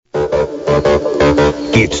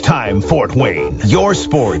It's time, Fort Wayne. Your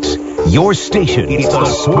sports, your station. It's the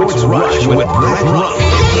Sports Rush with Brett Rump.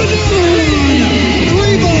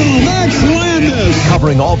 Max Landis.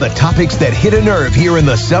 Covering all the topics that hit a nerve here in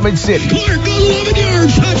the Summit City. Clark, 11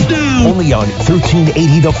 yards, touchdown. Only on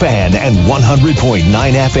 1380 The Fan and 100.9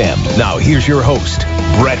 FM. Now here's your host,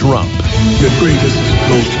 Brett Rump. The greatest,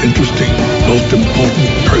 most interesting, most important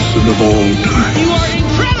person of all time. You are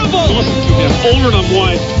incredible! Listen to me, I'm older and I'm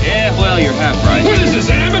wise. Yeah, well, you're half right. What is this,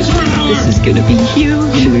 amateur hour? This is going to be huge.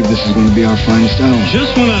 I believe this is going to be our finest hour.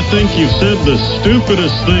 Just when I think you've said the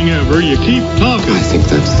stupidest thing ever, you keep talking. I think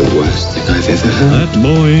that's the worst thing I've ever heard. That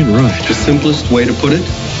boy ain't right. The simplest way to put it,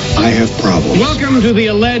 I have problems. Welcome to the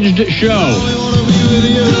alleged show.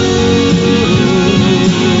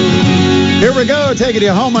 Here we go, taking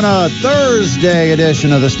you home on a Thursday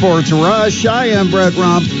edition of the Sports Rush. I am Brett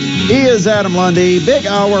Rump. He is Adam Lundy. Big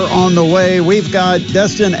hour on the way. We've got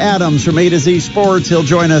Destin Adams from A to Z Sports. He'll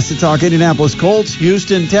join us to talk Indianapolis Colts,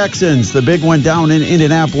 Houston Texans, the big one down in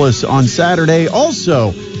Indianapolis on Saturday.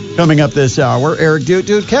 Also coming up this hour, Eric Doot,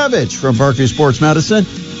 Dutkiewicz from Parkview Sports Medicine.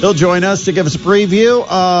 He'll join us to give us a preview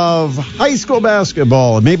of high school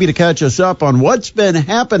basketball and maybe to catch us up on what's been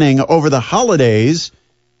happening over the holidays.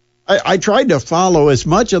 I tried to follow as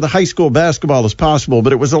much of the high school basketball as possible,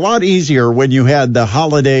 but it was a lot easier when you had the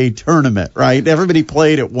holiday tournament, right? Everybody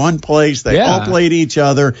played at one place. They all played each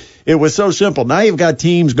other. It was so simple. Now you've got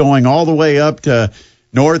teams going all the way up to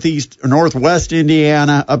northwest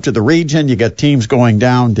Indiana, up to the region. You got teams going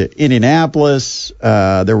down to Indianapolis.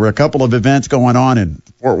 There were a couple of events going on in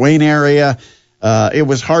Fort Wayne area. It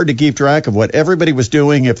was hard to keep track of what everybody was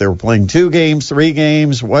doing, if they were playing 2 games, 3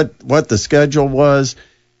 games, what the schedule was.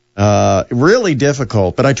 Really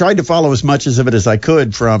difficult, but I tried to follow as much of it as I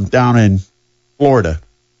could from down in Florida.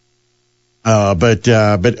 But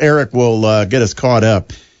Eric will get us caught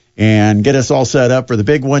up and get us all set up for the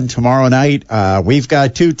big one tomorrow night. We've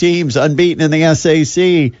got 2 teams unbeaten in the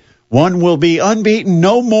SAC. One will be unbeaten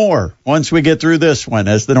no more once we get through this one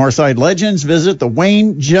as the Northside Legends visit the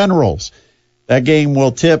Wayne Generals. That game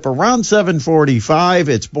will tip around 7:45.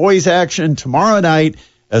 It's boys action tomorrow night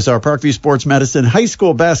as our Parkview Sports Medicine high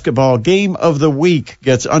school basketball game of the week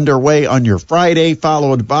gets underway on your Friday,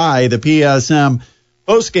 followed by the PSM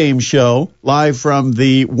postgame show live from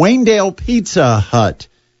the Waynedale Pizza Hut.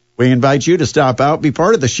 We invite you to stop out, be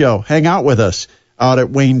part of the show, hang out with us out at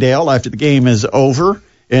Waynedale after the game is over.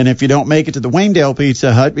 And if you don't make it to the Waynedale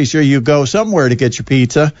Pizza Hut, be sure you go somewhere to get your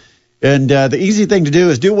pizza. And the easy thing to do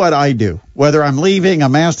is do what I do. Whether I'm leaving a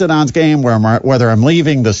Mastodons game, whether I'm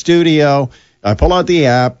leaving the studio, I pull out the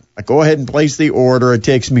app, I go ahead and place the order. It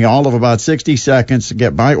takes me all of about 60 seconds to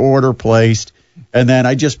get my order placed, and then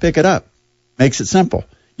I just pick it up. Makes it simple.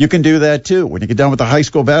 You can do that, too. When you get done with the high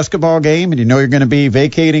school basketball game and you know you're going to be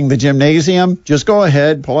vacating the gymnasium, just go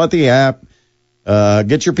ahead, pull out the app,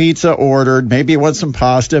 get your pizza ordered. Maybe you want some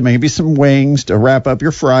pasta, maybe some wings to wrap up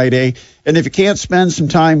your Friday. And if you can't spend some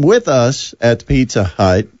time with us at the Pizza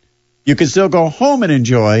Hut, you can still go home and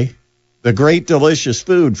enjoy the great, delicious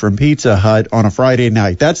food from Pizza Hut on a Friday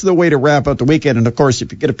night. That's the way to wrap up the weekend. And, of course,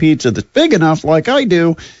 if you get a pizza that's big enough like I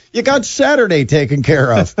do, you got Saturday taken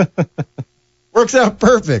care of. Works out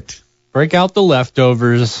perfect. Break out the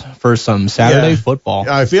leftovers for some Saturday football.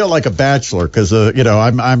 I feel like a bachelor because,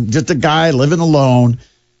 I'm just a guy living alone.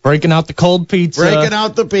 Breaking out the cold pizza. Breaking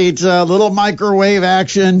out the pizza, little microwave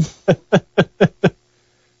action.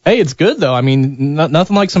 Hey, it's good, though. I mean,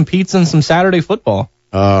 nothing like some pizza and some Saturday football.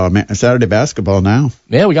 Man, Saturday basketball now.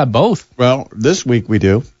 Yeah, we got both. Well, this week we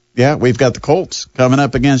do. Yeah, we've got the Colts coming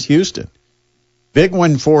up against Houston. Big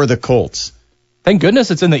one for the Colts. Thank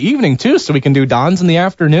goodness it's in the evening, too, so we can do Dons in the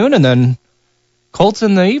afternoon and then Colts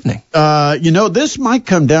in the evening. This might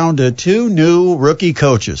come down to 2 new rookie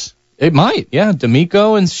coaches. It might, yeah.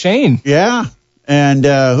 D'Amico and Shane. Yeah. And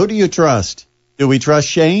who do you trust? Do we trust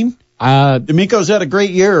Shane? D'Amico's had a great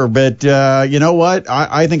year, but you know what?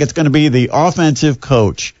 I think it's going to be the offensive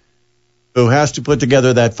coach who has to put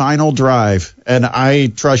together that final drive. And I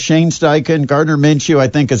trust Shane Steichen. Gardner Minshew, I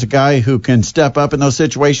think, is a guy who can step up in those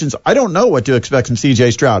situations. I don't know what to expect from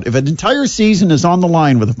C.J. Stroud. If an entire season is on the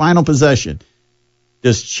line with a final possession,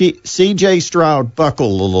 does C.J. Stroud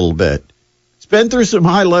buckle a little bit? He's been through some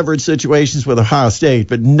high-leverage situations with Ohio State,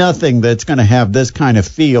 but nothing that's going to have this kind of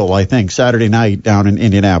feel, I think, Saturday night down in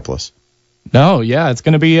Indianapolis. No, yeah, it's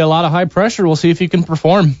going to be a lot of high pressure. We'll see if he can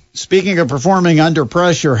perform. Speaking of performing under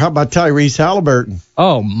pressure, how about Tyrese Halliburton?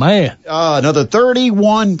 Oh, man. Another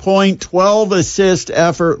 31-point, 12-assist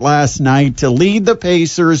effort last night to lead the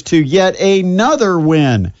Pacers to yet another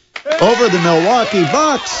win over the Milwaukee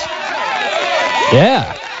Bucks.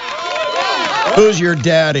 Yeah. Who's your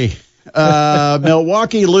daddy?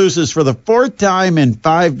 Milwaukee loses for the fourth time in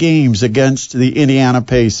 5 games against the Indiana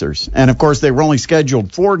Pacers. And, of course, they were only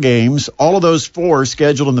scheduled 4 games. All of those 4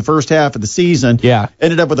 scheduled in the first half of the season. Yeah.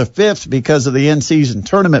 Ended up with a 5th because of the in-season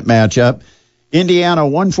tournament matchup. Indiana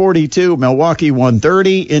 142, Milwaukee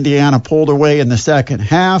 130. Indiana pulled away in the second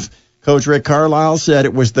half. Coach Rick Carlisle said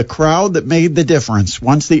it was the crowd that made the difference.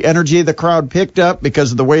 Once the energy of the crowd picked up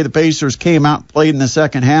because of the way the Pacers came out and played in the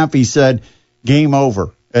second half, he said, game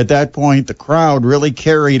over. At that point, the crowd really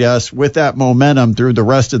carried us with that momentum through the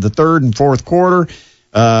rest of the third and fourth quarter.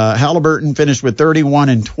 Halliburton finished with 31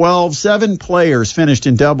 and 12. 7 players finished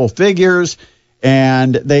in double figures,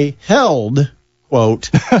 and they held, quote,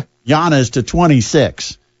 Giannis to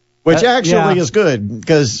 26, which actually is good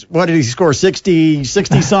because what did he score,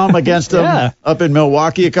 60-some against them up in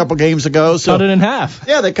Milwaukee a couple games ago? So, cut it in half.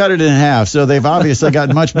 Yeah, they cut it in half, so they've obviously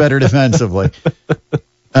gotten much better defensively.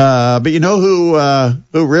 But you know who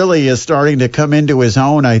really is starting to come into his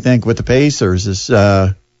own, I think, with the Pacers is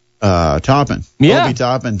Toppin. Yeah. Obi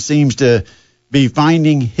Toppin seems to be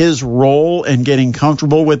finding his role and getting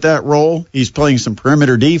comfortable with that role. He's playing some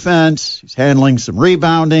perimeter defense. He's handling some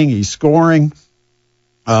rebounding. He's scoring.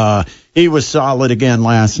 He was solid again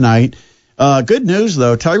last night. Good news,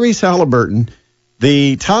 though. Tyrese Halliburton,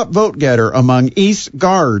 the top vote getter among East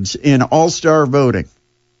guards in All-Star voting.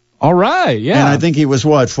 All right, yeah. And I think he was,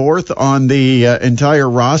 4th on the entire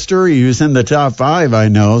roster. He was in the top 5, I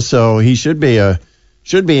know, so he should be an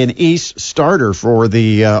East starter for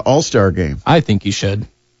the All-Star game. I think he should.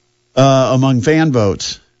 Among fan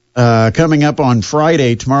votes. Coming up on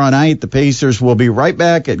Friday, tomorrow night, the Pacers will be right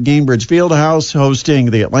back at Gainbridge Fieldhouse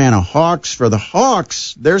hosting the Atlanta Hawks. For the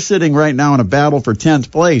Hawks, they're sitting right now in a battle for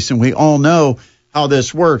 10th place, and we all know how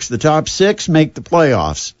this works. The top 6 make the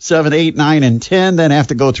playoffs. 7, 8, 9, and 10 then have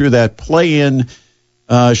to go through that play-in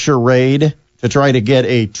charade to try to get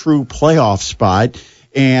a true playoff spot.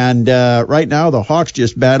 And right now, the Hawks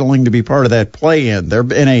just battling to be part of that play-in. They're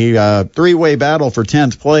in a 3-way battle for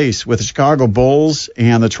 10th place with the Chicago Bulls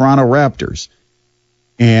and the Toronto Raptors.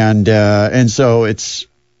 And so it's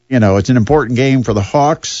an important game for the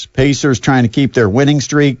Hawks. Pacers trying to keep their winning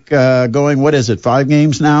streak going. What is it, 5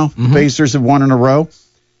 games now? Mm-hmm. Pacers have won in a row.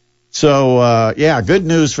 So, good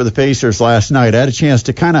news for the Pacers last night. I had a chance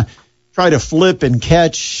to kind of try to flip and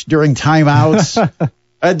catch during timeouts.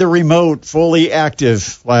 I had the remote fully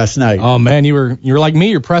active last night. Oh, man, you were like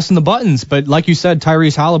me. You're pressing the buttons. But like you said,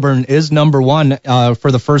 Tyrese Halliburton is number 1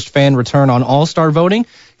 for the first fan return on All-Star voting.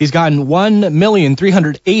 He's gotten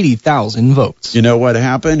 1,380,000 votes. You know what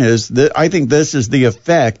happened is that I think this is the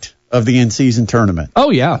effect of the in-season tournament.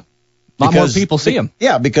 Oh, yeah. A lot more people see him.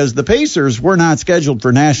 Yeah, because the Pacers were not scheduled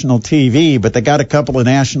for national TV, but they got a couple of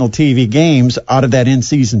national TV games out of that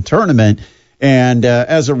in-season tournament. And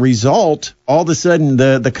as a result, all of a sudden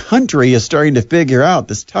the country is starting to figure out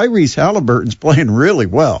this Tyrese Halliburton's playing really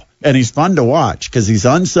well. And he's fun to watch because he's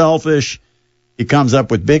unselfish. He comes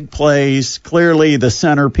up with big plays, clearly the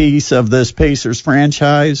centerpiece of this Pacers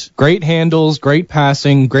franchise. Great handles, great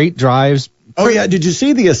passing, great drives. Oh, yeah. Did you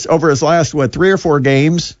see over his last, 3 or 4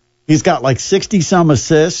 games? He's got 60-some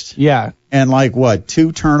assists. Yeah. And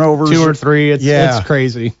 2 turnovers. 2 or 3. It's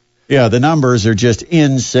crazy. Yeah, the numbers are just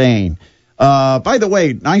insane. By the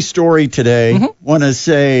way, nice story today. Mm-hmm. Want to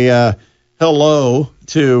say hello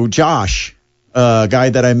to Josh, a guy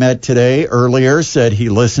that I met today earlier, said he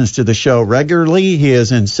listens to the show regularly. He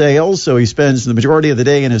is in sales, so he spends the majority of the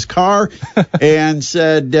day in his car, and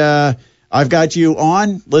said, I've got you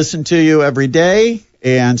on, listen to you every day,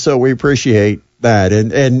 and so we appreciate that.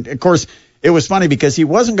 And of course, it was funny because he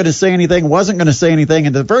wasn't going to say anything, and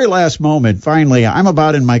at the very last moment, finally, I'm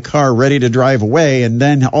about in my car ready to drive away, and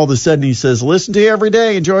then all of a sudden he says, listen to you every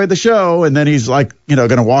day, enjoy the show, and then he's going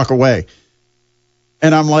to walk away.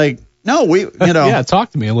 And I'm like, no, yeah, talk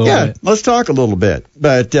to me a little bit. Let's talk a little bit.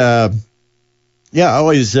 But, I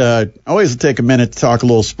always take a minute to talk a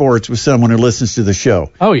little sports with someone who listens to the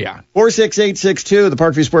show. Oh, yeah. 46862, the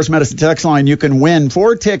Parkview Sports Medicine text line. You can win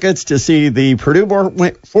 4 tickets to see the Purdue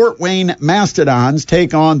Fort Wayne Mastodons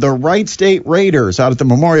take on the Wright State Raiders out at the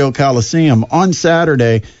Memorial Coliseum on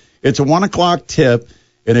Saturday. It's a 1 o'clock tip.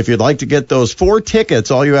 And if you'd like to get those 4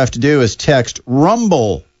 tickets, all you have to do is text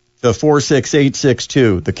RUMBLE to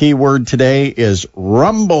 46862. The key word today is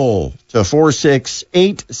RUMBLE to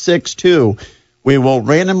 46862. We will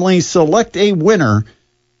randomly select a winner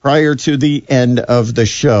prior to the end of the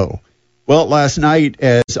show. Well, last night,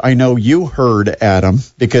 as I know you heard, Adam,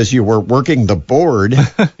 because you were working the board.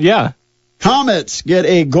 Yeah. Comets get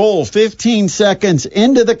a goal 15 seconds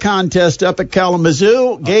into the contest up at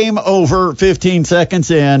Kalamazoo. Game over 15 seconds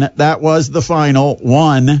in. That was the final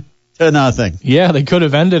 1-10. 0-0. Yeah, they could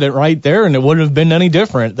have ended it right there, and it wouldn't have been any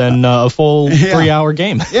different than a full 3-hour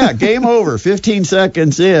game. Yeah, game over, 15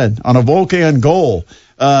 seconds in on a Volcan goal.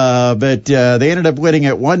 But they ended up winning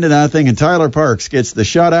it 1-0, and Tyler Parks gets the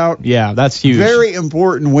shutout. Yeah, that's huge. Very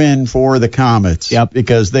important win for the Comets. Yep.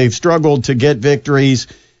 Because they've struggled to get victories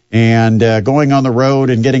and going on the road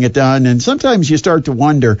and getting it done. And sometimes you start to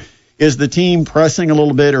wonder, is the team pressing a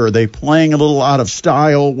little bit, or are they playing a little out of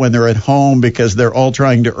style when they're at home because they're all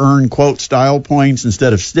trying to earn, quote, style points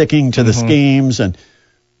instead of sticking to the schemes and,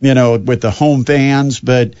 with the home fans?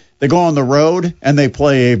 But they go on the road and they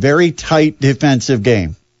play a very tight defensive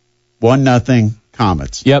game. 1-0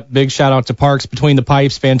 Comets. Yep, big shout out to Parks between the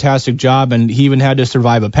pipes. Fantastic job, and he even had to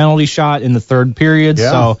survive a penalty shot in the third period. Yeah.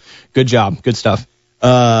 So good job. Good stuff.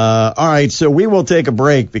 All right, so we will take a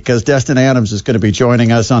break because Destin Adams is going to be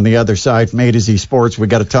joining us on the other side from A to Z Sports. We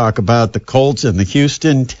got to talk about the Colts and the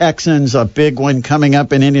Houston Texans, a big one coming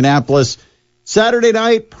up in Indianapolis Saturday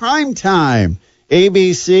night, prime time,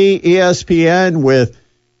 ABC, ESPN, with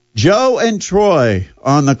Joe and Troy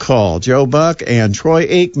on the call. Joe Buck and Troy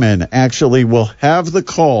Aikman actually will have the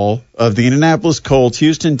call of the Indianapolis Colts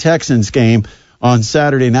Houston Texans game on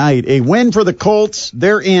Saturday night. A win for the Colts,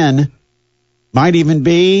 they're in. Might even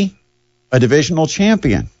be a divisional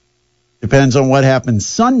champion. Depends on what happens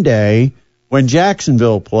Sunday when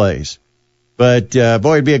Jacksonville plays. But,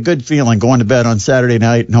 boy, it'd be a good feeling going to bed on Saturday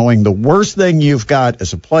night knowing the worst thing you've got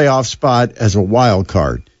is a playoff spot as a wild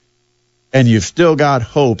card. And you've still got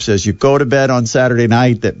hopes as you go to bed on Saturday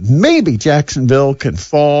night that maybe Jacksonville can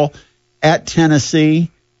fall at Tennessee.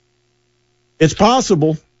 It's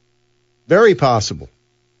possible. Very possible.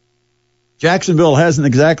 Jacksonville hasn't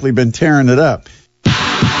exactly been tearing it up.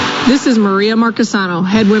 This is Maria Marquesano,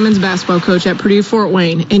 head women's basketball coach at Purdue Fort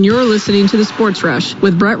Wayne, and you're listening to The Sports Rush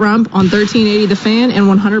with Brett Rump on 1380 The Fan and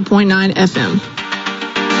 100.9 FM.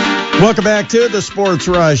 Welcome back to The Sports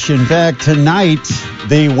Rush. In fact, tonight,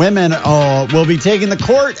 the women will be taking the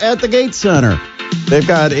court at the Gates Center. They've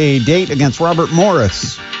got a date against Robert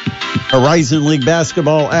Morris. Horizon League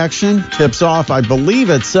basketball action tips off, I believe,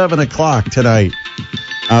 at 7 o'clock tonight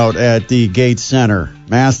out at the Gates Center.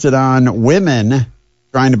 Mastodon women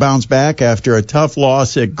trying to bounce back after a tough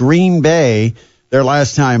loss at Green Bay their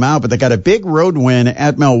last time out, but they got a big road win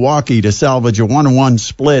at Milwaukee to salvage a 1-1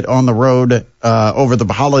 split on the road over the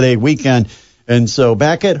holiday weekend. And so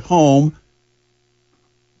back at home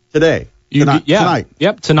today. Tonight.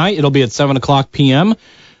 Yep, tonight it'll be at 7 o'clock p.m.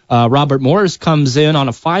 Robert Morris comes in on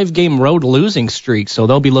a 5-game road losing streak, so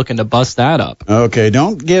they'll be looking to bust that up. Okay,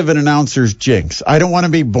 don't give an announcer's jinx. I don't want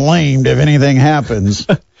to be blamed if anything happens.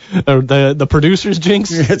 The producer's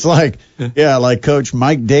jinx? It's like Coach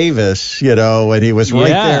Mike Davis, and he was right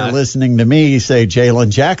there listening to me say Jalen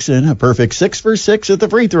Jackson, a perfect 6 for 6 at the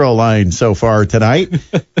free throw line so far tonight.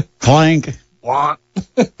 Clank.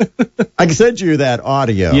 I sent you that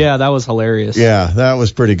audio. Yeah, that was hilarious. Yeah, that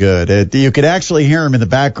was pretty good. You could actually hear him in the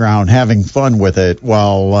background having fun with it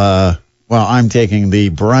while I'm taking the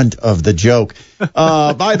brunt of the joke.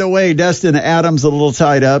 By the way, Destin Adams a little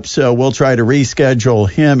tied up, so we'll try to reschedule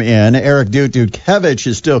him in. Eric Doot Dutkiewicz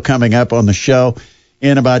is still coming up on the show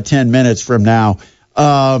in about 10 minutes from now.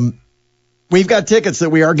 We've got tickets that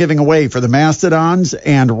we are giving away for the Mastodons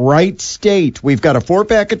and Wright State. We've got a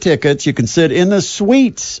 4-pack of tickets. You can sit in the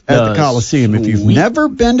suites at the Coliseum. If you've never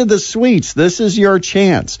been to the suites, this is your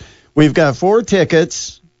chance. We've got 4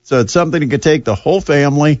 tickets, so it's something you could take the whole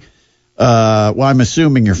family. I'm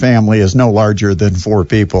assuming your family is no larger than 4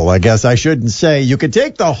 people. I guess I shouldn't say you could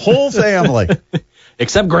take the whole family.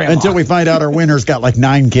 Except Grandma. Until we find out our winner's got like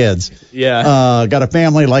 9 kids. Yeah. Got a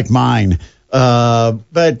family like mine.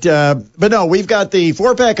 But no, we've got the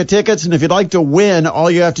 4-pack of tickets, and if you'd like to win,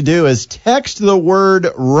 all you have to do is text the word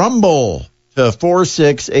Rumble to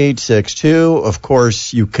 46862. Of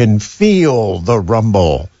course, you can feel the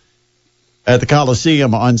rumble at the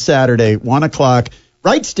Coliseum on Saturday, 1 o'clock.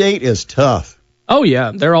 Wright State is tough. Oh,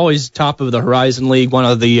 yeah. They're always top of the Horizon League, one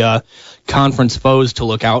of the conference foes to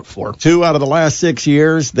look out for. 2 out of the last 6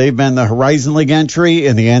 years, they've been the Horizon League entry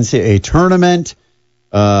in the NCAA tournament.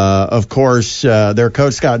 Of course, their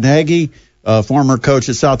coach, Scott Nagy, former coach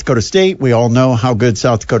at South Dakota State. We all know how good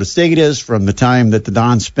South Dakota State is from the time that the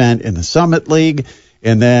Dons spent in the Summit League.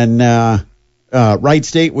 And then Wright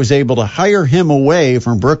State was able to hire him away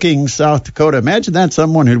from Brookings, South Dakota. Imagine that,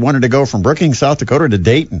 someone who wanted to go from Brookings, South Dakota to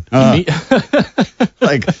Dayton.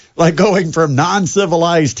 Like going from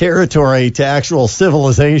non-civilized territory to actual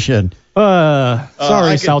civilization. South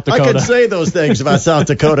Dakota. I can say those things about South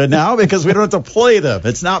Dakota now because we don't have to play them.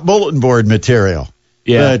 It's not bulletin board material.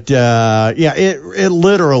 Yeah. But, it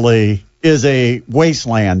literally is a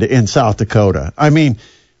wasteland in South Dakota. I mean,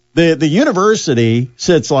 The university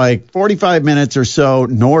sits like 45 minutes or so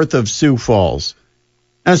north of Sioux Falls.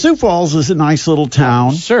 Now, Sioux Falls is a nice little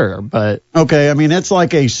town. Sure, but... Okay, I mean, it's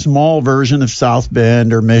like a small version of South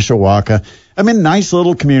Bend or Mishawaka. I mean, nice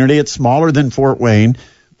little community. It's smaller than Fort Wayne,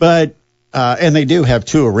 but... and they do have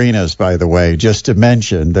 2 arenas, by the way, just to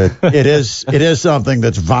mention that it is something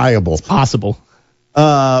that's viable. It's possible.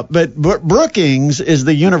 But Brookings is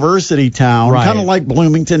the university town, right. Kind of like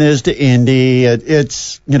Bloomington is to Indy.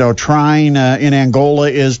 It's Trine in Angola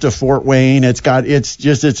is to Fort Wayne. It's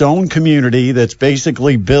just its own community that's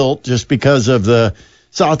basically built just because of the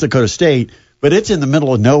South Dakota State, but it's in the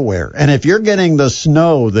middle of nowhere. And if you're getting the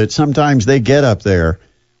snow that sometimes they get up there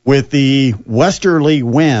with the westerly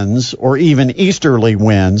winds or even easterly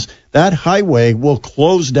winds, that highway will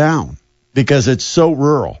close down because it's so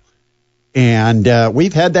rural. And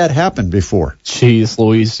we've had that happen before. Jeez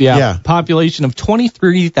Louise. Yeah. Population of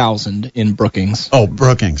 23,000 in Brookings. Oh,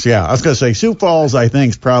 Brookings, yeah. I was going to say Sioux Falls, I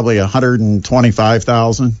think, is probably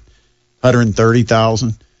 125,000, 130,000.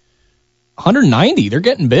 190. They're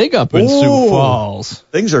getting big up in Sioux Falls.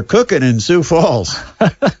 Things are cooking in Sioux Falls.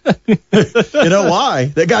 You know why?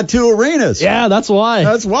 They got 2 arenas. Yeah, that's why.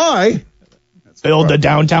 Build the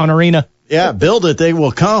downtown arena. Yeah, build it. They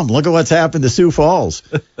will come. Look at what's happened to Sioux Falls.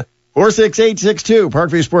 46862,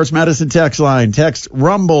 Parkview Sports Medicine text line. Text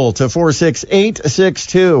Rumble to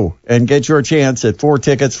 46862 and get your chance at 4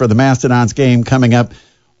 tickets for the Mastodons game coming up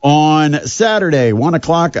on Saturday, 1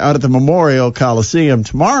 o'clock out at the Memorial Coliseum.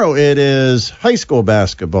 Tomorrow it is high school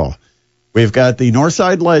basketball. We've got the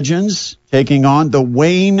Northside Legends taking on the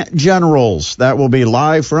Wayne Generals. That will be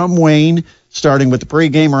live from Wayne, starting with the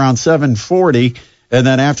pregame around 7:40. And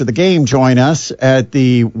then after the game, join us at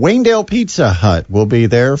the Waynedale Pizza Hut. We'll be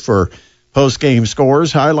there for post-game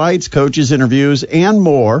scores, highlights, coaches' interviews, and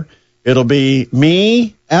more. It'll be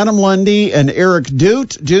me, Adam Lundy, and Eric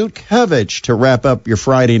Dutkiewicz to wrap up your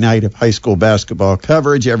Friday night of high school basketball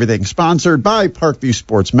coverage. Everything sponsored by Parkview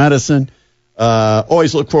Sports Medicine.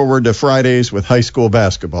 Always look forward to Fridays with high school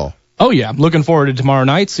basketball. Oh, yeah. Looking forward to tomorrow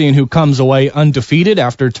night, seeing who comes away undefeated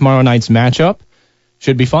after tomorrow night's matchup.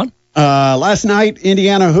 Should be fun. Last night,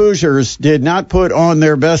 Indiana Hoosiers did not put on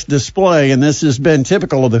their best display, and this has been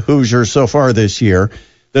typical of the Hoosiers so far this year,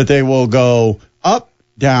 that they will go up,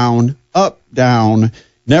 down,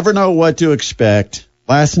 never know what to expect.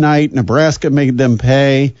 Last night, Nebraska made them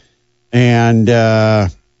pay, and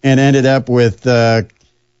ended up with,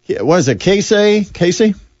 was it Casey?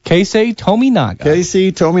 Casey Tominaga.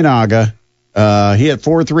 Casey Tominaga. He had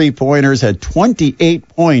 4 3-pointers, had 28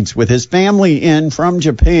 points with his family in from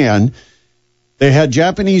Japan. They had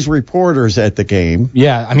Japanese reporters at the game.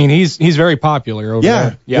 Yeah, I mean, he's very popular over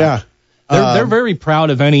there. Yeah. They're very proud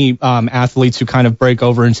of any athletes who kind of break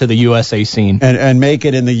over into the USA scene. And make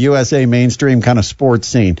it in the USA mainstream kind of sports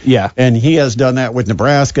scene. Yeah. And he has done that with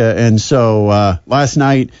Nebraska. And so last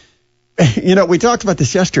night, we talked about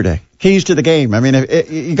this yesterday. Keys to the game. I mean,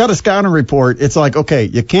 if you got a scouting report, it's like, okay,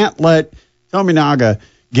 you can't let Tominaga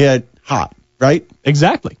get hot, right?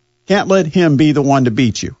 Exactly. Can't let him be the one to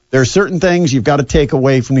beat you. There are certain things you've got to take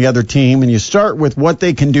away from the other team, and you start with what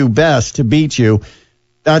they can do best to beat you.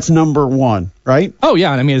 That's number one, right? Oh,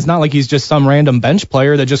 yeah. I mean, it's not like he's just some random bench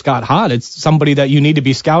player that just got hot. It's somebody that you need to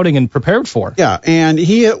be scouting and prepared for. Yeah, and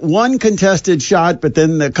he hit one contested shot, but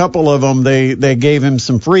then a couple of them, they gave him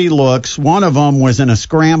some free looks. One of them was in a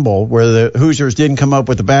scramble where the Hoosiers didn't come up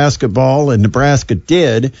with the basketball, and Nebraska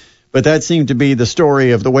did. But that seemed to be the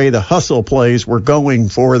story of the way the hustle plays were going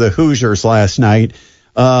for the Hoosiers last night.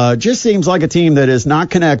 Just seems like a team that is not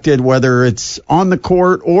connected, whether it's on the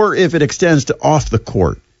court or if it extends to off the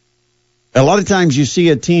court. A lot of times you see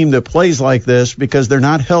a team that plays like this because they're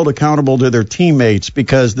not held accountable to their teammates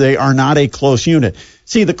because they are not a close unit.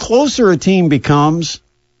 See, the closer a team becomes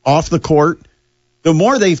off the court, the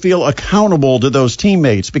more they feel accountable to those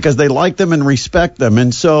teammates because they like them and respect them.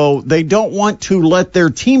 And so they don't want to let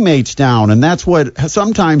their teammates down. And that's what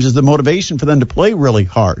sometimes is the motivation for them to play really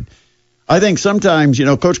hard. I think sometimes,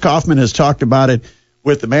 Coach Kaufman has talked about it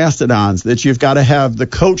with the Mastodons, that you've got to have the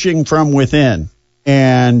coaching from within.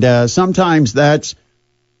 And sometimes that's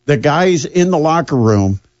the guys in the locker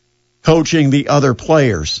room coaching the other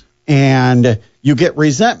players. And you get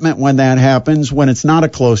resentment when that happens, when it's not a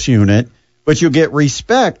close unit. But you get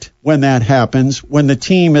respect when that happens, when the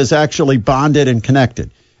team is actually bonded and connected.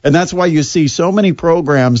 And that's why you see so many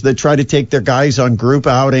programs that try to take their guys on group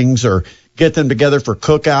outings or get them together for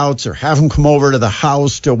cookouts or have them come over to the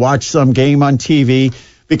house to watch some game on TV,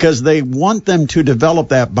 because they want them to develop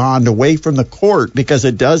that bond away from the court, because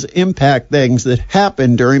it does impact things that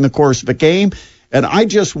happen during the course of a game. And I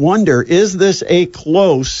just wonder, is this a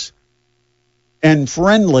close and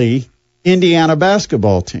friendly Indiana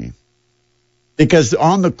basketball team. Because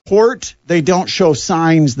on the court, they don't show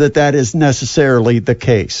signs that is necessarily the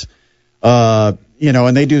case. And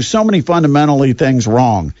they do so many fundamental things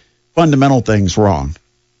wrong.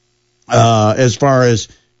 As far as,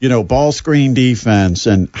 ball screen defense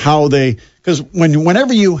and how because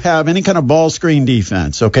whenever you have any kind of ball screen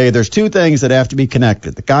defense, okay, there's two things that have to be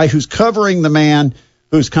connected. The guy who's covering the man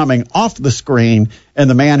who's coming off the screen and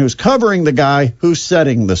the man who's covering the guy who's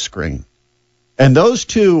setting the screen. And those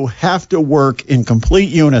two have to work in complete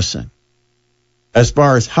unison as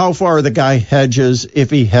far as how far the guy hedges, if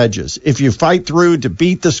he hedges. If you fight through to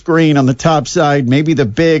beat the screen on the top side, maybe the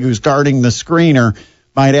big who's guarding the screener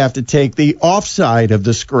might have to take the offside of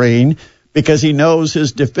the screen because he knows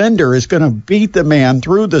his defender is going to beat the man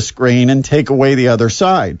through the screen and take away the other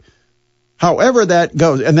side. However that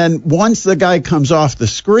goes, and then once the guy comes off the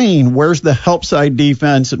screen, where's the help side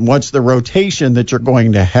defense and what's the rotation that you're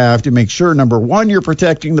going to have to make sure, number one, you're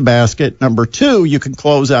protecting the basket, number two, you can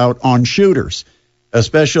close out on shooters,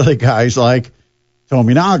 especially guys like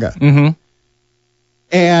Tominaga. Mm-hmm.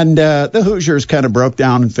 And the Hoosiers kind of broke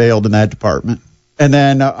down and failed in that department. And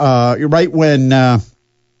then you're right when, and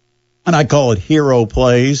I call it hero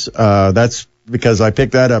plays, that's because I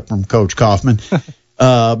picked that up from Coach Kaufman.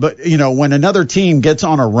 But, when another team gets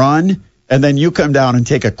on a run and then you come down and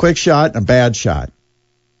take a quick shot and a bad shot,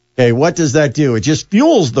 okay, what does that do? It just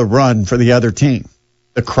fuels the run for the other team.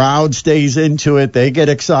 The crowd stays into it. They get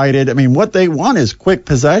excited. I mean, what they want is quick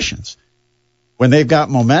possessions when they've got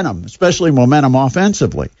momentum, especially momentum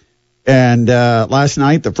offensively. And last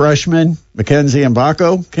night, the freshman, Mackenzie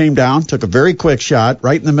Mbako, came down, took a very quick shot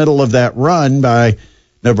right in the middle of that run by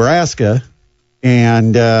Nebraska,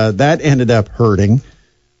 and that ended up hurting.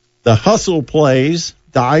 The hustle plays,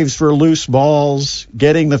 dives for loose balls,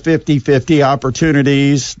 getting the 50-50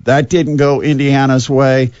 opportunities, that didn't go Indiana's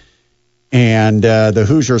way. And the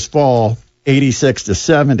Hoosiers fall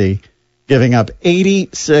 86-70, giving up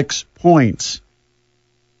 86 points.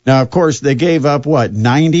 Now, of course, they gave up,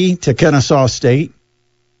 90 to Kennesaw State?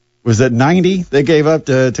 Was it 90 they gave up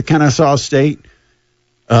to Kennesaw State?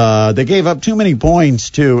 They gave up too many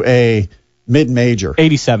points to a mid-major.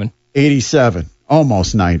 87,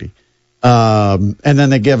 almost 90. And then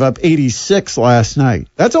they give up 86 last night.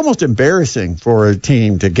 That's almost embarrassing for a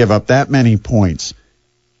team to give up that many points.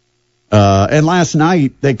 And last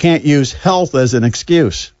night, they can't use health as an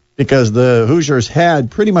excuse because the Hoosiers had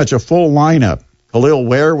pretty much a full lineup. Khalil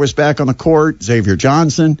Ware was back on the court, Xavier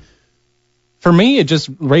Johnson. For me, it just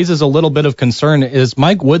raises a little bit of concern. Is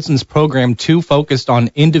Mike Woodson's program too focused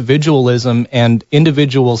on individualism and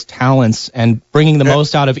individuals' talents and bringing the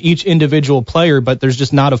most out of each individual player, but there's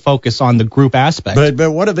just not a focus on the group aspect?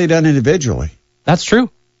 But what have they done individually? That's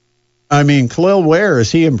true. I mean, Khalil Ware,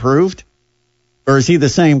 has he improved? Or is he the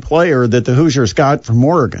same player that the Hoosiers got from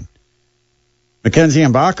Oregon? Mackenzie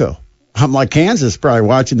Mbako. I'm like Kansas probably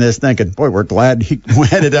watching this thinking, boy, we're glad he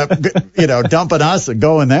ended up, dumping us and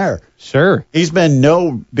going there. Sure. He's been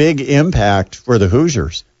no big impact for the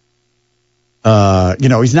Hoosiers.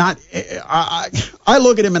 He's not, I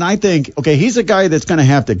look at him and I think, okay, he's a guy that's going to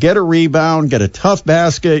have to get a rebound, get a tough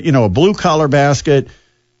basket, a blue collar basket.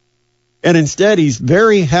 And instead, he's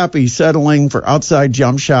very happy settling for outside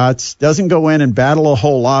jump shots, doesn't go in and battle a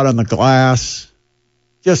whole lot on the glass.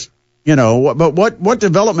 Just, but what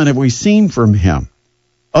development have we seen from him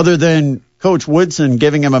other than Coach Woodson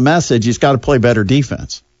giving him a message he's got to play better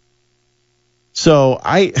defense? So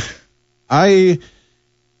I'm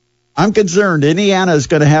concerned Indiana is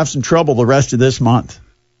going to have some trouble the rest of this month.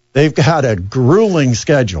 They've got a grueling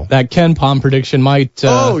schedule. That Ken Pom prediction might...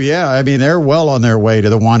 Oh, yeah. I mean, they're well on their way to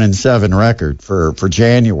the 1-7 record for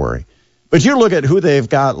January. But you look at who they've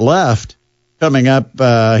got left coming up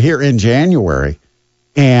here in January.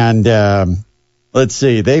 And let's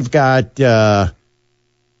see. They've got to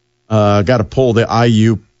pull the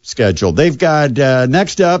IU schedule. They've got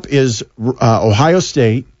next up is Ohio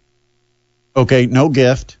State. Okay, no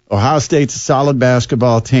gift. Ohio State's a solid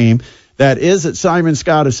basketball team. That is at Simon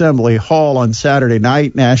Scott Assembly Hall on Saturday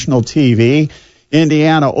night, national TV.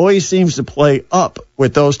 Indiana always seems to play up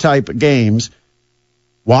with those type of games.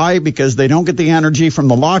 Why? Because they don't get the energy from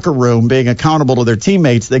the locker room being accountable to their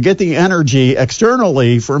teammates. They get the energy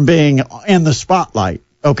externally from being in the spotlight.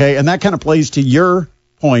 Okay, and that kind of plays to your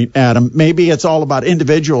point, Adam. Maybe it's all about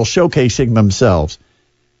individuals showcasing themselves.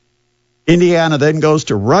 Indiana then goes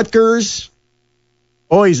to Rutgers.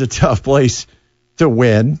 Always a tough place to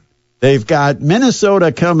win. They've got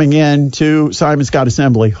Minnesota coming in to Simon Scott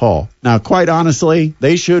Assembly Hall. Now, quite honestly,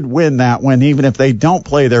 they should win that one, even if they don't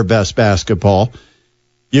play their best basketball.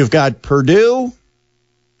 You've got Purdue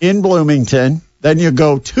in Bloomington. Then you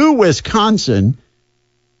go to Wisconsin.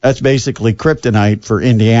 That's basically kryptonite for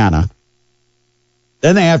Indiana.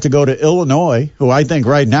 Then they have to go to Illinois, who I think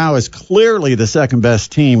right now is clearly the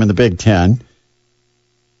second-best team in the Big Ten.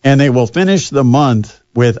 And they will finish the month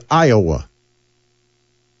with Iowa.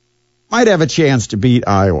 Might have a chance to beat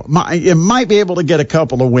Iowa. You might be able to get a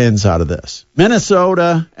couple of wins out of this.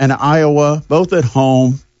 Minnesota and Iowa, both at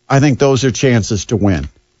home. I think those are chances to win.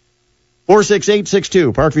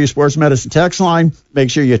 46862, Parkview Sports Medicine text line. Make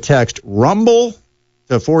sure you text RUMBLE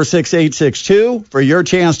to 46862 for your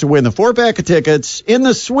chance to win the 4-pack of tickets in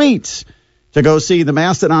the suites to go see the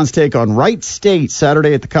Mastodons take on Wright State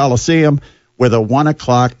Saturday at the Coliseum with a 1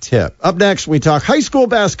 o'clock tip. Up next, we talk high school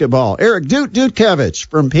basketball. Eric Dutkiewicz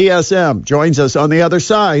from PSM joins us on the other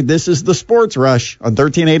side. This is the Sports Rush on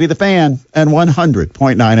 1380 The Fan and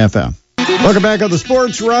 100.9 FM. Welcome back on the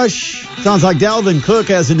Sports Rush. Sounds like Dalvin Cook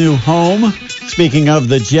has a new home. Speaking of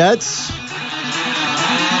the Jets,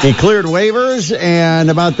 he cleared waivers,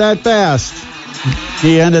 and about that fast,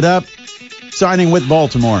 he ended up signing with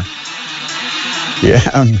Baltimore.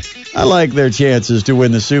 Yeah, I like their chances to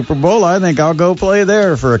win the Super Bowl. I think I'll go play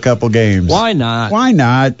there for a couple games. Why not? Why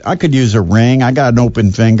not? I could use a ring. I got an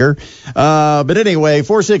open finger. But anyway,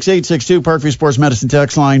 46862, Parkview Sports Medicine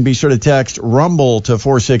text line. Be sure to text RUMBLE to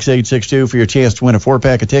 46862 for your chance to win a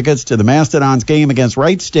 4-pack of tickets to the Mastodons game against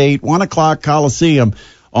Wright State, 1 o'clock Coliseum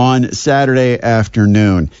on Saturday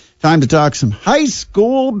afternoon. Time to talk some high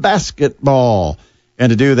school basketball. And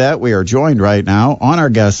to do that, we are joined right now on our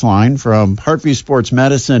guest line from Parkview Sports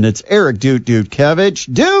Medicine. It's Eric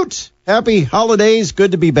Dutkiewicz. Doot, happy holidays.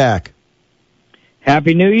 Good to be back.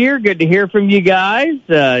 Happy New Year. Good to hear from you guys.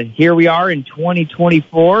 Here we are in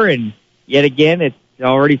 2024, and yet again, it's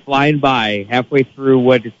already flying by, halfway through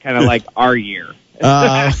what is kind of like our year.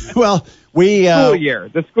 Well,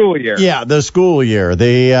 the school year. Yeah, the school year.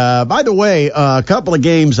 By the way, a couple of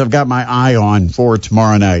games I've got my eye on for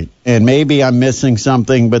tomorrow night, and maybe I'm missing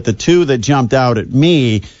something, but the two that jumped out at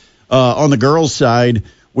me on the girls' side,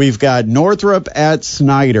 we've got Northrop at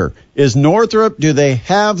Snyder. Is Northrop, do they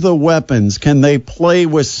have the weapons? Can they play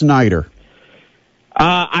with Snyder?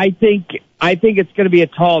 I think it's going to be a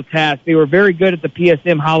tall task. They were very good at the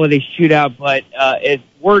PSM holiday shootout, but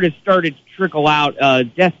word has started to trickle out.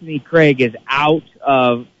 Destiny Craig is out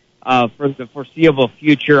for the foreseeable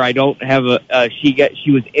future. I don't have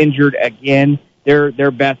she was injured again.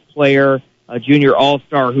 Their best player, a junior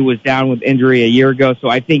all-star who was down with injury a year ago. So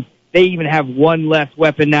I think they even have one less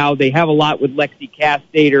weapon now. They have a lot with Lexi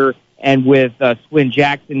Castater and with Swin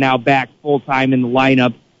Jackson now back full-time in the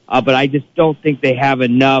lineup. But I just don't think they have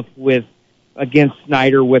enough against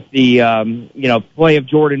Snyder with the play of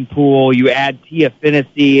Jordan Poole. You add Tia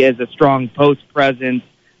Finnessy as a strong post presence.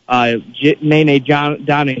 Nene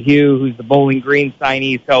Donahue, who's the Bowling Green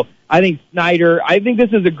signee. So I think this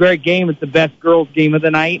is a great game. It's the best girls game of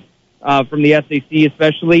the night from the SAC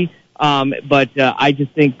especially. But I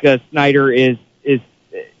just think Snyder is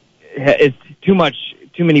too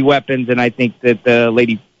many weapons, and I think that the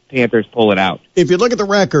Lady Panthers pull it out. If you look at the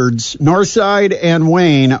records, Northside and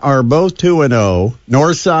Wayne are both 2-0.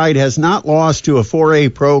 Northside has not lost to a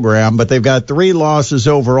 4A program, but they've got 3 losses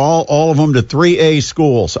overall, all of them to 3A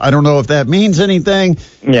schools. I don't know if that means anything.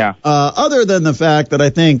 Yeah. Other than the fact that I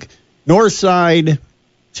think Northside,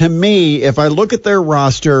 to me, if I look at their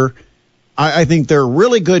roster, I think they're a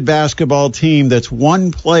really good basketball team that's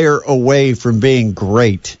one player away from being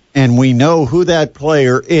great. And we know who that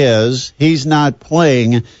player is. He's not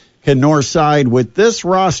playing. Can Northside, with this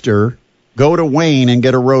roster, go to Wayne and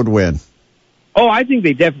get a road win? Oh, I think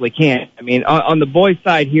they definitely can. I mean, on the boys'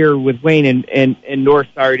 side here with Wayne and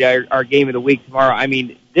Northside, our game of the week tomorrow, I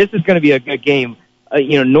mean, this is going to be a good game.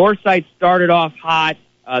 Northside started off hot.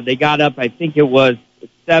 They got up, I think it was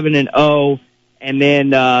 7-0, and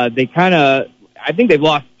then I think they've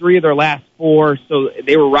lost 3 of their last 4, so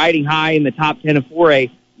they were riding high in the top 10 of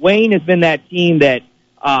 4A. Wayne has been that team that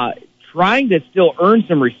trying to still earn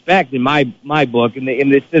some respect in my book in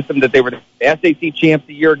this system that they were the SAC champs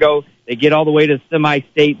a year ago. They get all the way to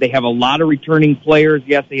semi-state. They have a lot of returning players.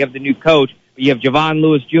 Yes, they have the new coach, but you have Javon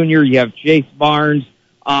Lewis Jr., you have Chase Barnes,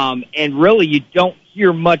 and really you don't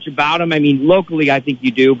hear much about them. I mean, locally I think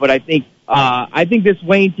you do, but I think this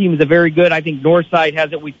Wayne team is a very good. I think Northside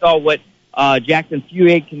has it. We saw what Jackson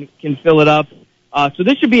Feuick can fill it up. So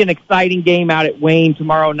this should be an exciting game out at Wayne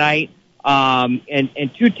tomorrow night.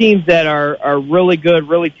 And 2 teams that are really good,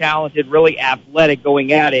 really talented, really athletic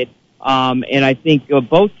going at it. And I think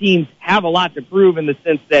both teams have a lot to prove in the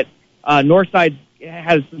sense that Northside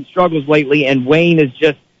has some struggles lately, and Wayne is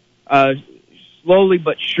just slowly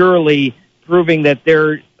but surely proving that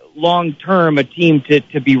they're long-term a team to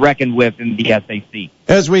be reckoned with in the SAC.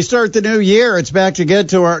 As we start the new year, it's back to get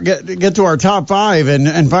to our top five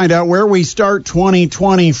and find out where we start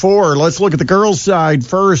 2024. Let's look at the girls' side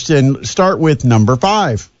first and start with number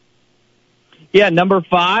 5. Yeah, number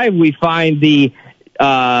 5, we find the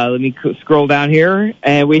let me scroll down here,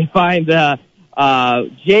 and we find Belmont girls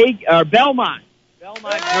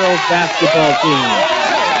basketball team.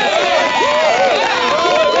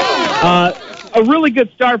 A really good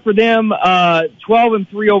start for them.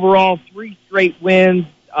 12-3 overall, 3 straight wins.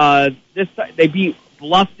 They beat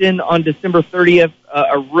Bluffton on December 30th.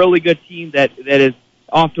 A really good team that is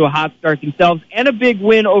off to a hot start themselves, and a big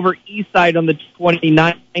win over Eastside on the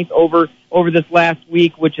 29th over this last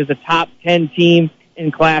week, which is a top 10 team in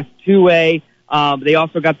Class 2A. They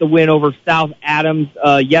also got the win over South Adams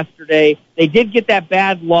yesterday. They did get that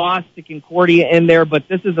bad loss to Concordia in there, but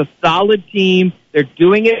this is a solid team. They're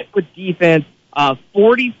doing it with defense.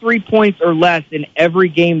 43 points or less in every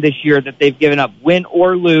game this year that they've given up, win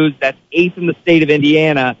or lose. That's 8th in the state of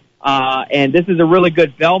Indiana. And this is a really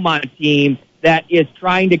good Belmont team that is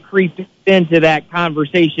trying to creep into that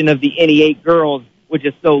conversation of the NE8 girls, which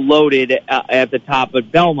is so loaded at the top of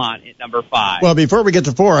Belmont at number 5. Well, before we get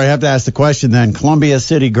to 4, I have to ask the question then. Columbia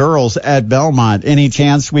City girls at Belmont. Any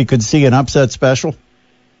chance we could see an upset special?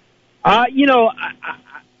 I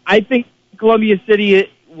think Columbia City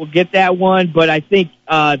will get that one, but I think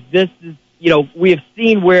this is, we have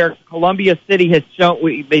seen where Columbia City has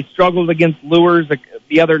shown they struggled against Lures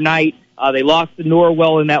the other night. They lost to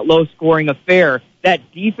Norwell in that low-scoring affair.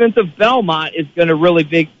 That defense of Belmont is going to really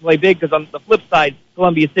play big because on the flip side,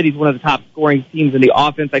 Columbia City is one of the top-scoring teams in the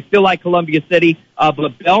offense. I still like Columbia City,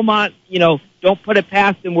 but Belmont, don't put it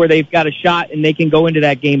past them where they've got a shot and they can go into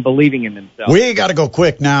that game believing in themselves. We got to go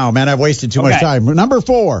quick now, man. I've wasted too much time. Number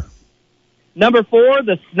 4. Number 4,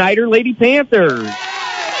 the Snyder Lady Panthers.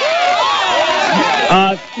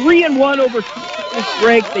 3-1 over Christmas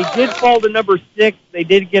break. They did fall to number 6. They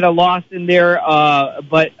did get a loss in there,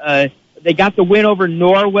 but they got the win over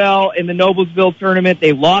Norwell in the Noblesville tournament.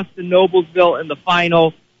 They lost to Noblesville in the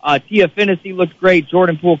final. Tia Finnessy looks great.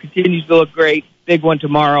 Jordan Poole continues to look great. Big one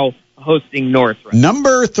tomorrow, hosting Northridge.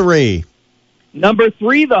 Number 3. Number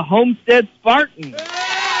 3, the Homestead Spartans.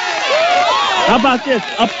 How about this?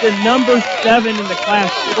 Up to number 7 in the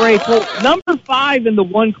Class 4A poll. Number 5 in the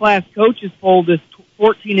one-class coaches poll, this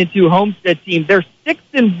 14-2 Homestead team. They're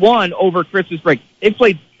 6-1 over Christmas break. They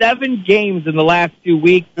played 7 games in the last 2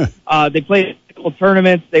 weeks. They played a couple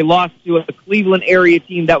tournaments. They lost to a Cleveland area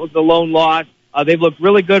team. That was the lone loss. They've looked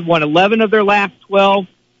really good. Won 11 of their last 12.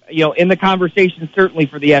 In the conversation certainly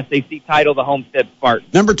for the SAC title, the Homestead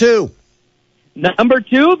Spartans. Number 2. Number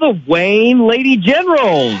 2, the Wayne Lady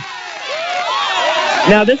Generals.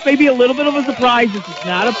 Now, this may be a little bit of a surprise. This is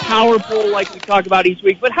not a power poll like we talk about each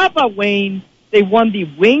week. But how about Wayne? They won the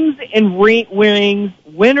Wings and Rings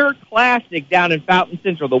Winter Classic down in Fountain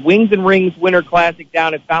Central. The Wings and Rings Winter Classic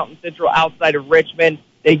down in Fountain Central outside of Richmond.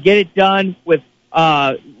 They get it done with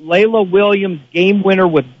Layla Williams, game winner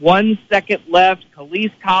with 1 second left.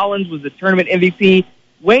 Khalees Collins was the tournament MVP.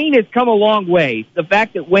 Wayne has come a long way. The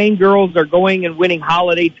fact that Wayne girls are going and winning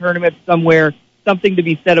holiday tournaments somewhere, something to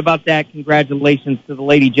be said about that. Congratulations to the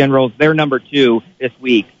Lady Generals. They're number 2 this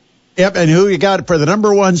week. Yep, and who you got for the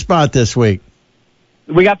number 1 spot this week?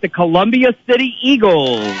 We got the Columbia City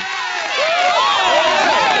Eagles.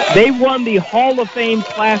 They won the Hall of Fame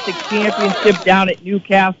Classic Championship down at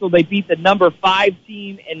Newcastle. They beat the number 5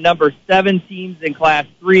 team and number 7 teams in Class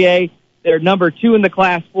 3A. They're number 2 in the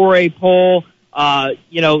Class 4A poll.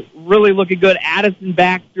 Really looking good. Addison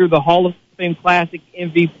Baxter, the Hall of Fame Classic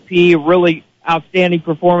MVP, really outstanding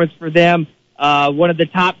performance for them. One of the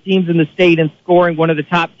top teams in the state in scoring, one of the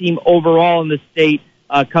top team overall in the state,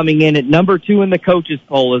 coming in at number 2 in the coaches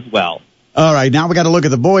poll as well. All right, now we got to look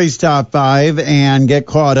at the boys' top 5 and get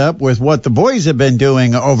caught up with what the boys have been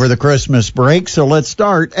doing over the Christmas break. So let's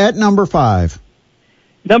start at number 5.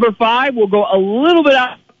 Number 5, we'll go a little bit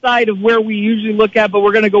outside of where we usually look at, but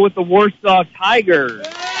we're going to go with the Warsaw Tigers.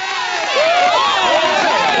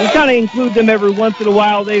 We kind of include them every once in a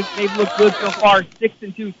while. They've looked good so far,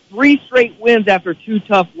 6-2, 3 straight wins after 2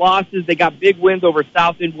 tough losses. They got big wins over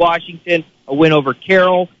South End Washington, a win over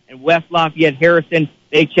Carroll, and West Lafayette Harrison.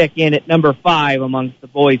 They check in at number 5 amongst the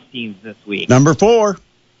boys' teams this week. Number 4.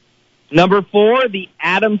 Number 4, the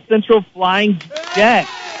Adams Central Flying Jets.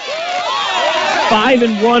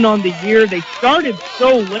 5-1 on the year. They started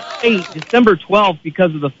so late, December 12th,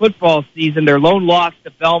 because of the football season. Their lone loss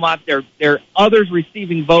to Belmont. Their others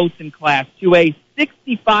receiving votes in Class 2A.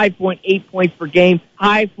 65.8 points per game.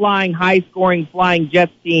 High-flying, high-scoring Flying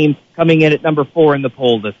Jets team coming in at number 4 in the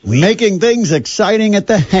poll this week. Making things exciting at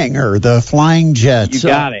the hangar, the Flying Jets. You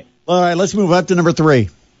got it. All right, let's move up to number 3.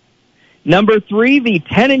 Number 3, the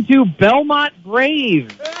 10-2 Belmont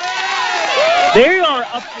Braves. They are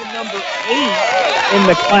up to number 8 in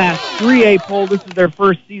the Class 3A poll. This is their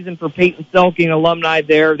first season for Peyton Selking, alumni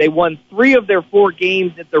there. They won 3 of their 4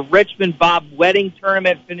 games at the Richmond Bob Wedding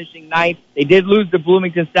Tournament, finishing 9th. They did lose to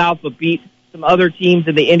Bloomington South, but beat some other teams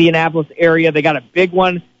in the Indianapolis area. They got a big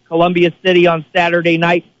one, Columbia City, on Saturday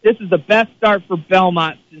night. This is the best start for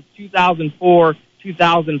Belmont since 2004,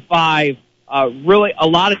 2005. Really a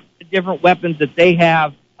lot of different weapons that they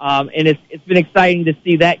have. And it's been exciting to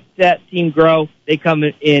see that team grow. They come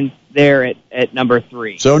in there at number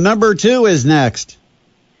 3. So number 2 is next.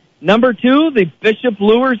 Number 2, the Bishop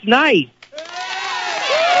Lures Knights.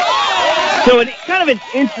 So it's kind of an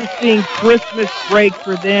interesting Christmas break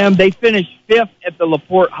for them. They finished 5th at the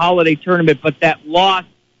LaPorte Holiday Tournament, but that loss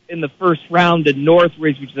in the first round to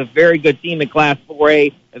Northridge, which is a very good team in Class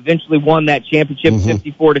 4A, eventually won that championship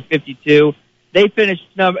 54-52. They finished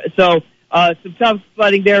some tough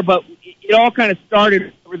sledding there, but it all kind of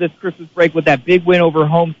started over this Christmas break with that big win over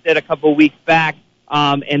Homestead a couple of weeks back.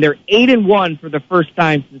 And they're 8-1 for the first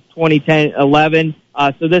time since 2010-11.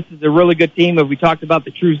 So this is a really good team. If we talked about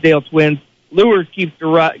the Truesdale twins, Lures keeps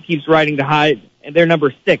riding the high, and they're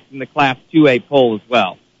number 6 in the Class 2A poll as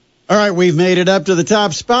well. All right, we've made it up to the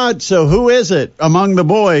top spot. So who is it among the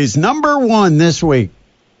boys? Number 1 this week.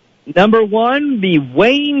 Number 1, the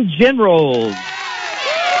Wayne Generals.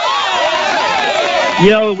 You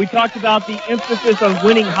know, we talked about the emphasis on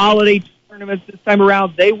winning holiday tournaments this time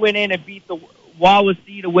around. They went in and beat the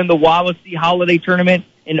Wawasee to win the Wawasee Holiday Tournament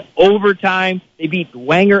in overtime. They beat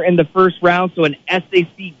Wanger in the first round, so an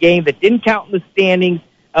SAC game that didn't count in the standings.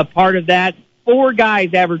 A part of that, 4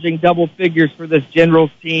 guys averaging double figures for this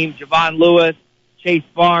Generals team: Javon Lewis, Chase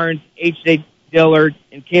Barnes, H.J. Dillard,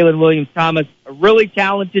 and Kalen Williams-Thomas. A really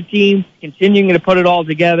talented team, continuing to put it all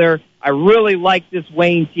together. I really like this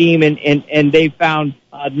Wayne team, and they found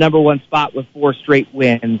number 1 spot with 4 straight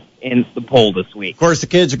wins in the poll this week. Of course, the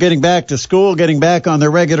kids are getting back to school, getting back on their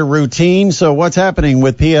regular routine. So what's happening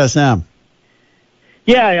with PSM?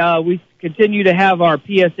 Yeah, we continue to have our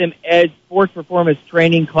PSM Edge sports performance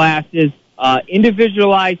training classes,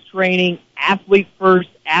 individualized training, athlete first,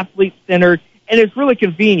 athlete centered, and it's really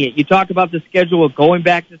convenient. You talk about the schedule of going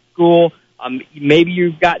back to school. Maybe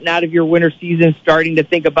you've gotten out of your winter season, starting to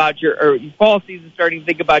think about your fall season, starting to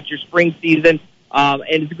think about your spring season. And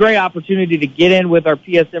it's a great opportunity to get in with our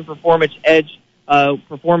PSM Performance Edge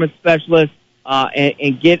performance specialist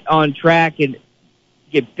and get on track and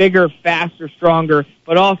get bigger, faster, stronger,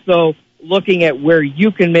 but also looking at where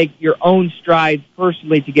you can make your own strides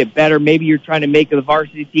personally to get better. Maybe you're trying to make the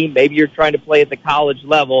varsity team. Maybe you're trying to play at the college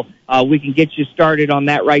level. We can get you started on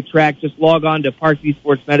that right track. Just log on to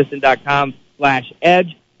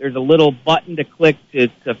ParkviewSportsMedicine.com/edge. There's a little button to click to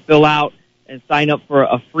fill out and sign up for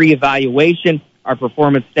a free evaluation. Our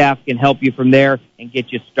performance staff can help you from there and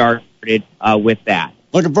get you started with that.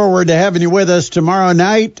 Looking forward to having you with us tomorrow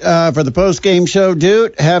night for the post-game show,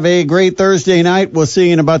 Doot. Have a great Thursday night. We'll see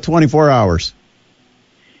you in about 24 hours.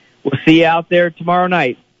 We'll see you out there tomorrow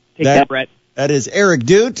night. Take that, Brett. That is Eric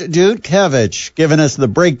Dutkiewicz, giving us the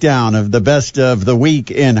breakdown of the best of the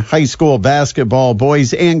week in high school basketball,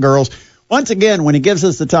 boys and girls. Once again, when he gives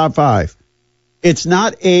us the top 5, it's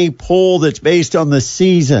not a poll that's based on the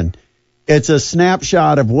season. It's a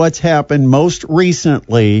snapshot of what's happened most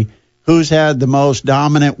recently, who's had the most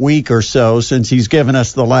dominant week or so since he's given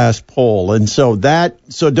us the last poll. And so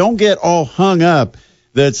don't get all hung up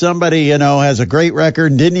that somebody, has a great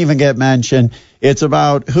record and didn't even get mentioned. It's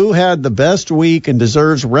about who had the best week and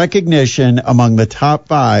deserves recognition among the top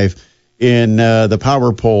 5 in the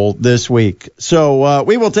power poll this week. So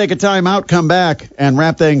we will take a timeout, come back, and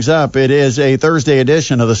wrap things up. It is a Thursday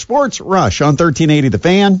edition of the Sports Rush on 1380 The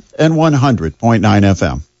Fan and 100.9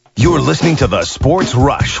 FM. You're listening to the Sports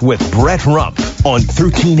Rush with Brett Rump on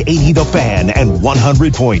 1380 The Fan and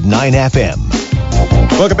 100.9 FM.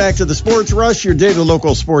 Welcome back to the Sports Rush, your daily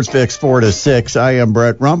local sports fix 4 to 6. I am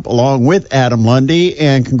Brett Rump along with Adam Lundy,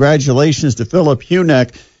 and congratulations to Philip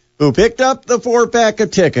Huneck, who picked up the 4-pack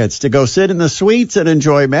of tickets to go sit in the suites and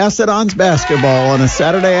enjoy Mastodons basketball on a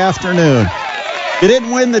Saturday afternoon. You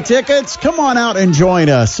didn't win the tickets? Come on out and join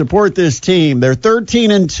us. Support this team. They're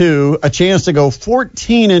 13-2, a chance to go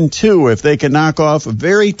 14-2 if they can knock off a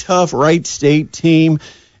very tough Wright State team.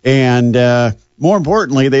 And more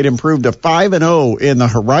importantly, they'd improved to 5-0 in the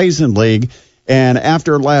Horizon League. And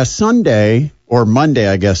after last Sunday, or Monday,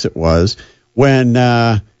 I guess it was, when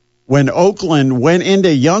Oakland went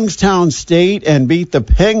into Youngstown State and beat the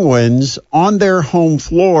Penguins on their home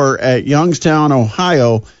floor at Youngstown,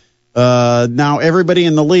 Ohio, now everybody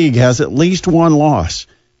in the league has at least one loss.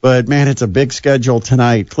 But, man, it's a big schedule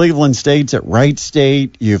tonight. Cleveland State's at Wright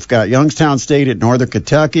State. You've got Youngstown State at Northern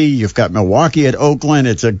Kentucky. You've got Milwaukee at Oakland.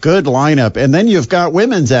 It's a good lineup. And then you've got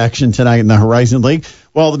women's action tonight in the Horizon League.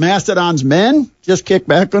 Well, the Mastodons men just kick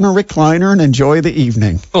back on a recliner and enjoy the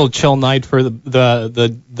evening. A little chill night for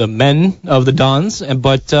the men of the Dons.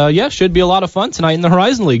 But, yeah, should be a lot of fun tonight in the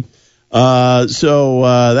Horizon League. So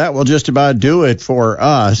that will just about do it for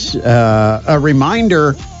us. A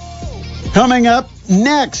reminder, coming up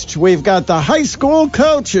next, we've got the High School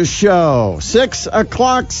Coaches Show, 6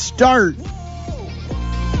 o'clock start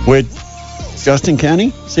with Justin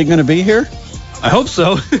Kenny. Is he going to be here? I hope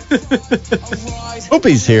so. Hope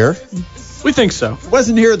he's here. We think so.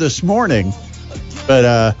 Wasn't here this morning,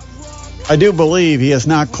 but I do believe he has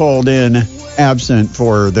not called in absent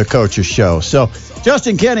for the Coaches Show. So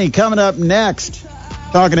Justin Kenny coming up next,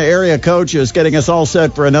 talking to area coaches, getting us all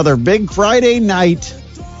set for another big Friday night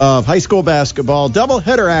of high school basketball,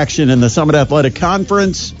 doubleheader action in the Summit Athletic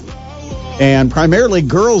Conference, and primarily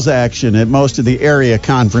girls action at most of the area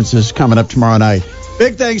conferences coming up tomorrow night.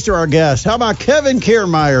 Big thanks to our guests. How about Kevin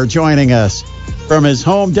Kiermaier joining us from his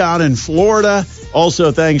home down in Florida?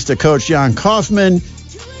 Also, thanks to Coach John Kaufman,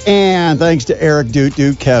 and thanks to Eric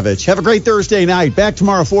Dutkiewicz. Have a great Thursday night. Back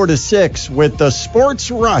tomorrow 4 to 6 with the Sports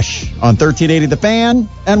Rush on 1380 The Fan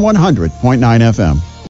and 100.9 FM.